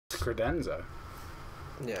Credenza.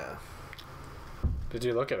 Yeah. Did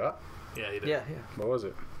you look it up? Yeah, he did. Yeah, yeah. What was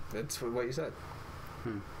it? That's what you said.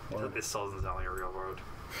 Well, It still doesn't sound like a real road.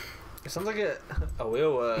 It sounds like a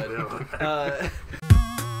wheel wood.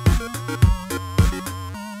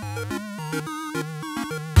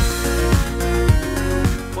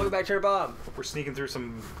 Welcome back to TurnipBomb. We're sneaking through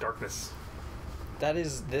some darkness. That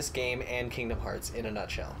is this game and Kingdom Hearts in a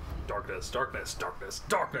nutshell. Darkness, darkness, darkness,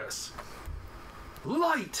 darkness.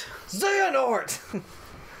 Light! Xehanort!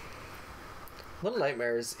 Little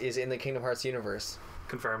Nightmares is in the Kingdom Hearts universe.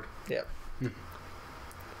 Confirmed. Yep.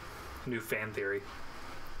 New fan theory.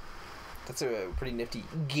 That's a pretty nifty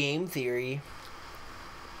game theory.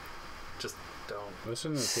 Just don't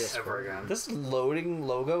listen to the PS4 ever again. This loading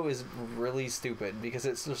logo is really stupid because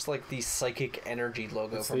it's just like the psychic energy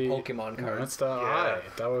logo It's from the Pokemon No, cards. that's the eye.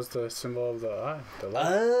 That was the symbol of the eye. The light.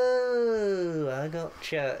 Oh, I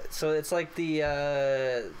gotcha. So it's like the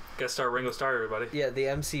Guest star Ringo Starr, everybody. yeah, the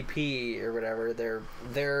MCP or whatever,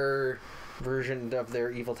 their version of their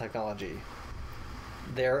evil technology.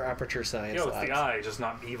 Their Aperture Science Yo, it's Labs. the eye, just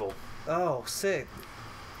not evil. Oh, sick.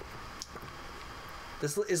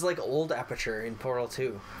 This is like old Aperture in Portal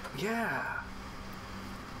 2. Yeah.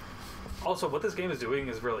 Also, what this game is doing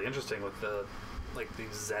is really interesting with the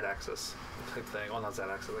Z-axis type thing. Well, not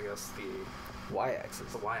Z-axis, I guess. The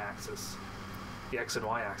Y-axis. Y-axis. The X and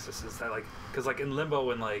Y-axis is that because in Limbo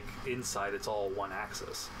and Inside, it's all one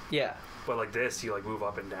axis. Yeah. But this, you move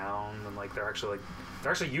up and down, and they're actually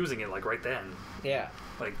using it right then. Yeah.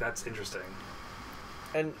 That's interesting.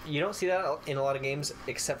 And you don't see that in a lot of games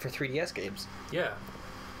except for 3DS games. Yeah.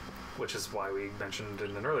 Which is why we mentioned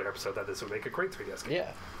in an earlier episode that this would make a great 3DS game.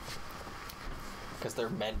 Yeah. Because they're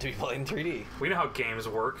meant to be played in 3D. We know how games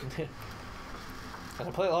work. And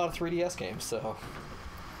I play a lot of 3DS games, so...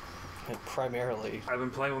 And primarily... I've been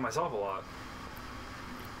playing with myself a lot.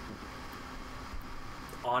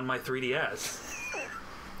 On my 3DS.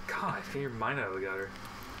 God, get your mind out of the gutter.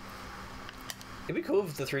 It'd be cool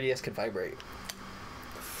if the 3DS could vibrate.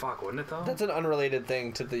 Fuck, wouldn't it though? That's an unrelated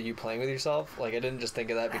thing to you playing with yourself. I didn't just think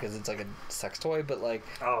of that because it's a sex toy, but Oh,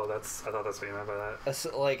 I thought that's what you meant by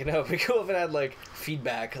that. no, it'd be cool if it had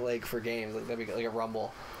feedback for games. That'd be like a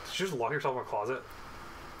rumble. Did you just lock yourself in a closet?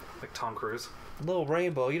 Like Tom Cruise? Little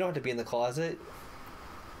Rainbow, you don't have to be in the closet.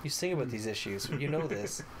 You sing about these issues. You know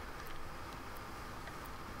this.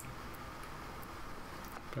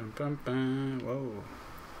 Bum, bum, bum. Whoa.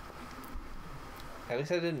 At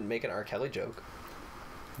least I didn't make an R. Kelly joke.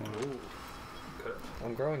 Ooh. Good.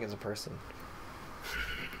 I'm growing as a person.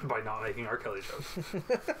 By not making R. Kelly jokes.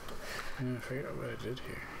 Yeah, I figured out what I did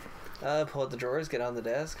here. Pull out the drawers, get on the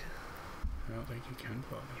desk. I don't think you can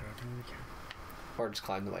pull out the drawer. I think you can. Or just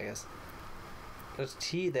climb them, I guess. There's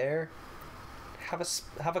tea there. Have a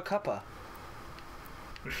cuppa.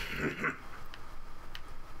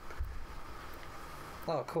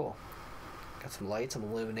 Oh, cool. Got some light, some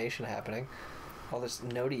illumination happening. Oh, there's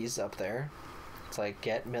noties up there. It's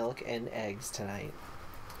get milk and eggs tonight.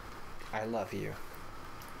 I love you.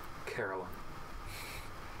 Carolyn.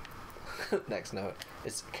 Next note.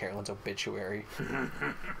 It's Carolyn's obituary.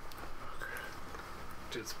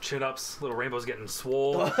 Dude, some chin-ups. Little Rainbow's getting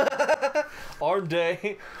swole. Arm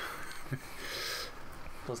day.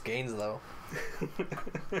 Those gains, though.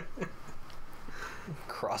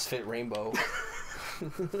 CrossFit Rainbow.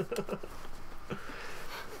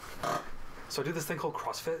 So I do this thing called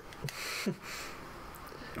CrossFit.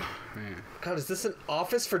 Man, God, is this an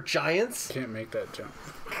office for giants? can't make that jump.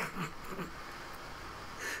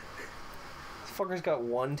 This fucker's got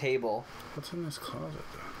one table. What's in this closet,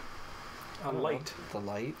 though? A light. The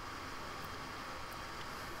light.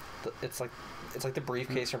 It's like the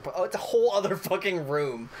briefcase from. Oh, it's a whole other fucking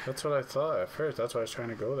room. That's what I thought at first. That's why I was trying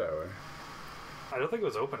to go that way. I don't think it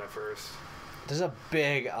was open at first. There's a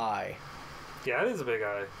big eye. Yeah, it is a big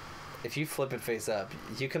eye. If you flip it face up,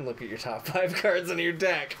 you can look at your top 5 cards on your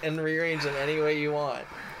deck and rearrange them any way you want.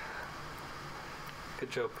 Good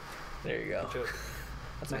joke. There you go. Good joke.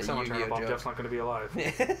 That's Next my time on Yu-Gi-Oh TurnipBomb, joke. Jeff's not going to be alive.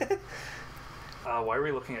 Why are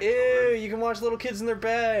we looking at Ew, children? you can watch little kids in their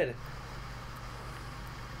bed.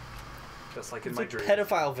 Just like in It's my like dream.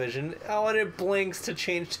 pedophile vision. Oh, and it blinks to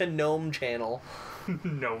change to Gnome Channel.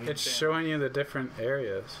 No. It's showing you the different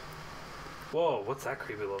areas. Whoa, what's that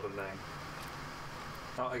creepy looking thing?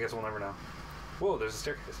 Oh, I guess we'll never know. Whoa, there's a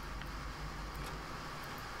staircase.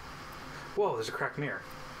 Whoa, there's a cracked mirror.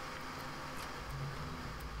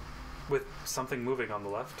 With something moving on the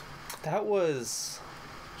left. That was...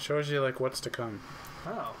 Shows you what's to come.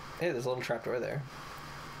 Oh. Hey, there's a little trapdoor there.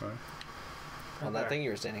 What? On that thing you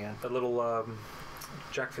were standing on. That little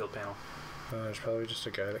Jackfield panel. There's probably just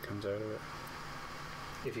a guy that comes out of it.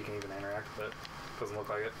 If you can even interact with it. Doesn't look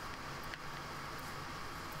like it.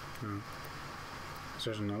 Hmm.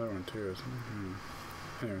 There's another one too, isn't there? Hmm.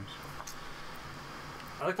 Anyways.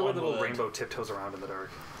 I like the way the little Onward. rainbow tiptoes around in the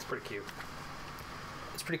dark. It's pretty cute.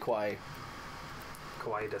 It's pretty quiet.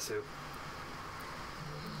 Kawaii desu.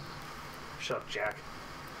 Shut up, Jack.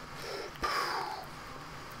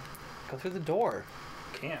 Go through the door.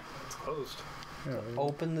 Can't. It's closed. Yeah,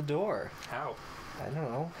 Open the door. How? I don't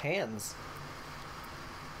know. Hands.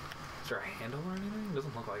 Is there a handle or anything?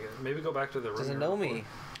 Doesn't look like it. Maybe go back to the room. Doesn't you know were me. before.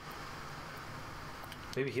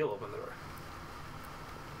 Maybe he'll open the door.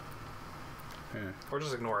 yeah. Or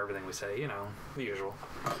just ignore everything we say, you know, the usual.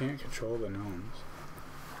 You can't control the gnomes.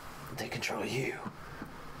 They control you.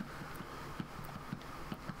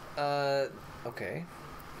 Okay.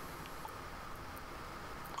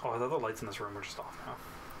 Oh, I thought the lights in this room were just off now.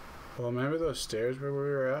 Well, remember those stairs where we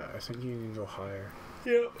were at? I think you can go higher.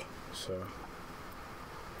 Yep. So,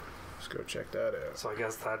 let's go check that out. So I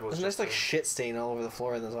guess that was There's a nice, like, shit stain all over the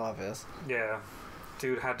floor in this office. Yeah.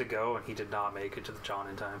 Dude had to go, and he did not make it to the John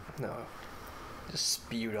in time. No. Just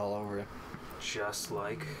spewed all over it. Just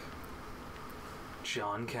like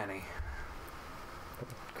John Kenny.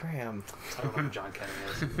 Graham. I don't know who John Kenny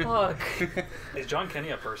is. Fuck. Is John Kenny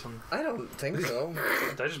a person? I don't think so.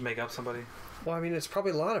 Did I just make up somebody? Well, I mean, it's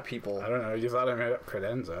probably a lot of people. I don't know. You thought I made up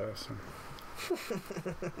credenza. So.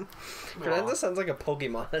 Credenza sounds like a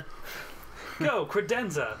Pokemon. Go,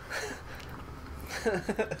 credenza!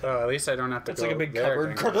 Oh, at least I don't have to It's go like a big there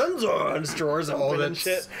cupboard. again. Credenza! And its drawers All open and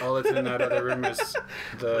shit. that's in that other room is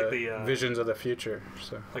the, Like the, visions of the future.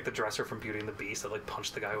 So Like the dresser from Beauty and the Beast that like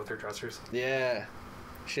punched the guy with her dressers. Yeah.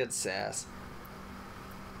 She had sass.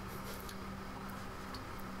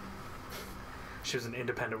 She was an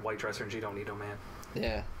independent white dresser and she don't need no man.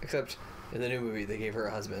 Yeah. Except in the new movie, they gave her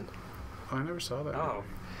a husband. oh, I never saw that. Oh.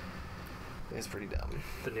 movie. It's pretty dumb.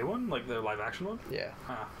 The new one? Like the live action one? Yeah.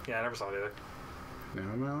 Huh. Yeah, I never saw it either. Now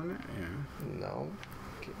am I on it? Yeah. No.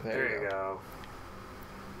 Okay, There you go.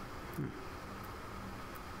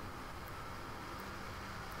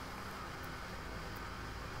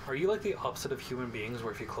 Are you like the opposite of human beings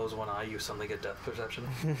where if you close one eye you suddenly get depth perception?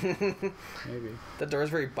 Maybe. That door is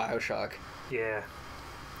very Bioshock. Yeah.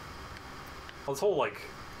 Well, this whole like...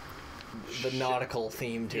 The shit. nautical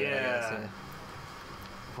theme to it, I guess. Yeah. Yeah.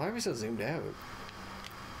 Why are we so zoomed out?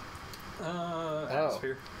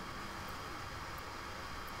 Atmosphere.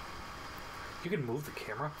 You can move the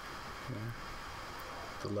camera? Yeah.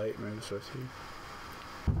 The light moves with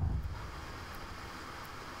you.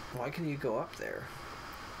 Why can you go up there?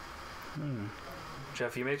 I don't know.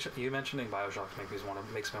 Jeff, you mentioning Bioshock makes me want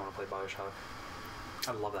to play Bioshock.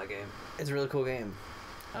 I love that game. It's a really cool game.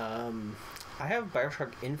 I have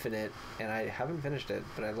Bioshock Infinite, and I haven't finished it,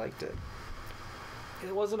 but I liked it.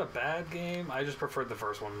 It wasn't a bad game. I just preferred the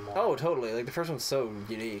first one more. Oh, totally. Like, the first one's so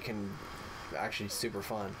unique and actually super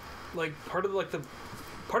fun. Like part of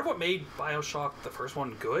what made Bioshock the first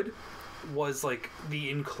one good was like the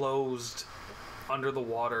enclosed under the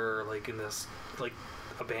water, like in this like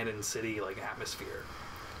abandoned city like atmosphere.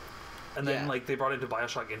 And then Yeah. like they brought it into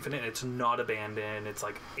Bioshock Infinite and it's not abandoned. It's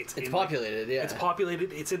like it's populated, yeah. It's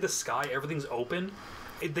populated, it's in the sky, everything's open.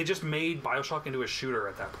 They just made Bioshock into a shooter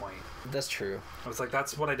at that point. That's true. I was like,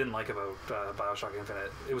 that's what I didn't like about Bioshock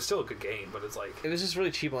Infinite. It was still a good game, but it's like... It was just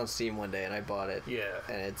really cheap on Steam one day, and I bought it. Yeah.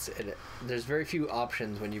 And there's very few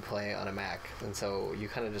options when you play on a Mac, and so you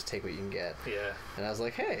kind of just take what you can get. Yeah. And I was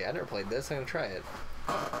like, hey, I never played this, I'm going to try it.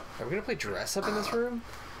 Are we going to play dress up in this room?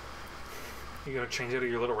 You gonna change out of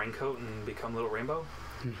your little raincoat and become Little Rainbow?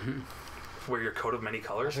 Wear your coat of many I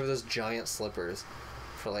colors? should have those giant slippers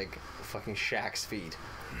for, like, fucking Shaq's feet.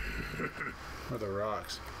 Or the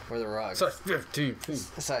rocks. Or the rugs. Size 15.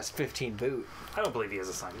 A size 15 boot. I don't believe he has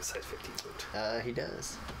a size 15 boot. He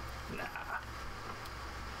does. Nah.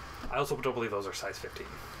 I also don't believe those are size 15.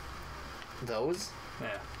 Those?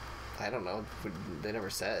 Yeah. I don't know. They never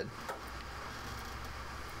said.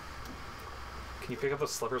 Can you pick up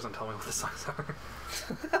those slippers and tell me what the size are?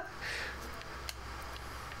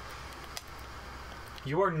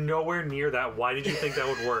 You are nowhere near that. Why did you think that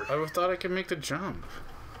would work? I thought I could make the jump.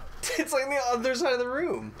 It's like on the other side of the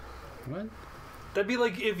room. What? That'd be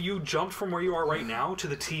like if you jumped from where you are right now to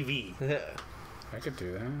the TV. Yeah. I could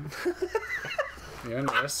do that. You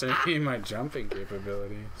underestimate my jumping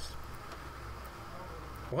capabilities.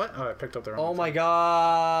 What? Oh, I picked up the wrong Oh thing. my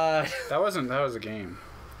god. That was a game.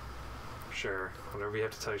 Sure, whatever you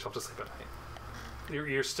have to tell yourself to sleep at night.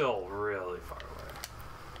 You're still really far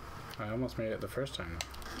away. I almost made it the first time.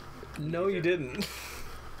 No, you didn't.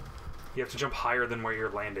 You have to jump higher than where you're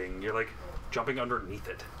landing. You're like jumping underneath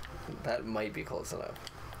it. That might be close enough.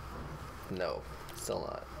 No. Still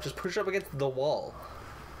not. Just push it up against the wall.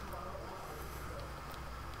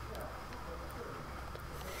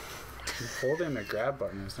 I'm holding the grab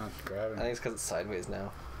button. It's not grabbing. I think it's because it's sideways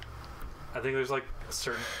now. I think there's like a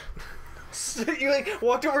certain. You like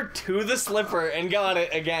walked over to the slipper and got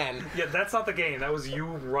it again. Yeah, that's not the game. That was you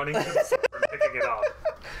running to the slipper and picking it up.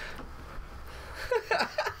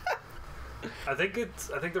 I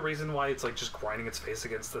think the reason why it's like just grinding its face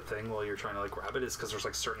against the thing while you're trying to like grab it is because there's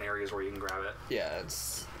like certain areas where you can grab it. Yeah,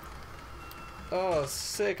 it's. Oh,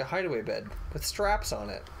 sick! A hideaway bed with straps on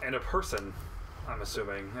it. And a person, I'm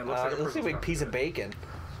assuming. It looks like a It looks like a big piece of bacon.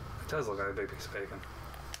 It does look like a big piece of bacon.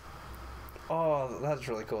 Oh, that's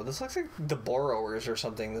really cool. This looks like the borrowers or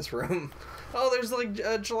something. This room. Oh, there's like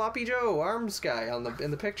a Jalopy Joe arms guy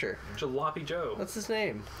in the picture. Jalopy Joe. What's his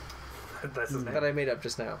name? That's his name. That I made up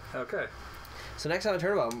just now. Okay. So next time on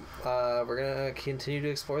TurnipBomb, we're gonna continue to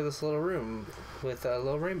explore this little room with a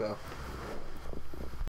little rainbow.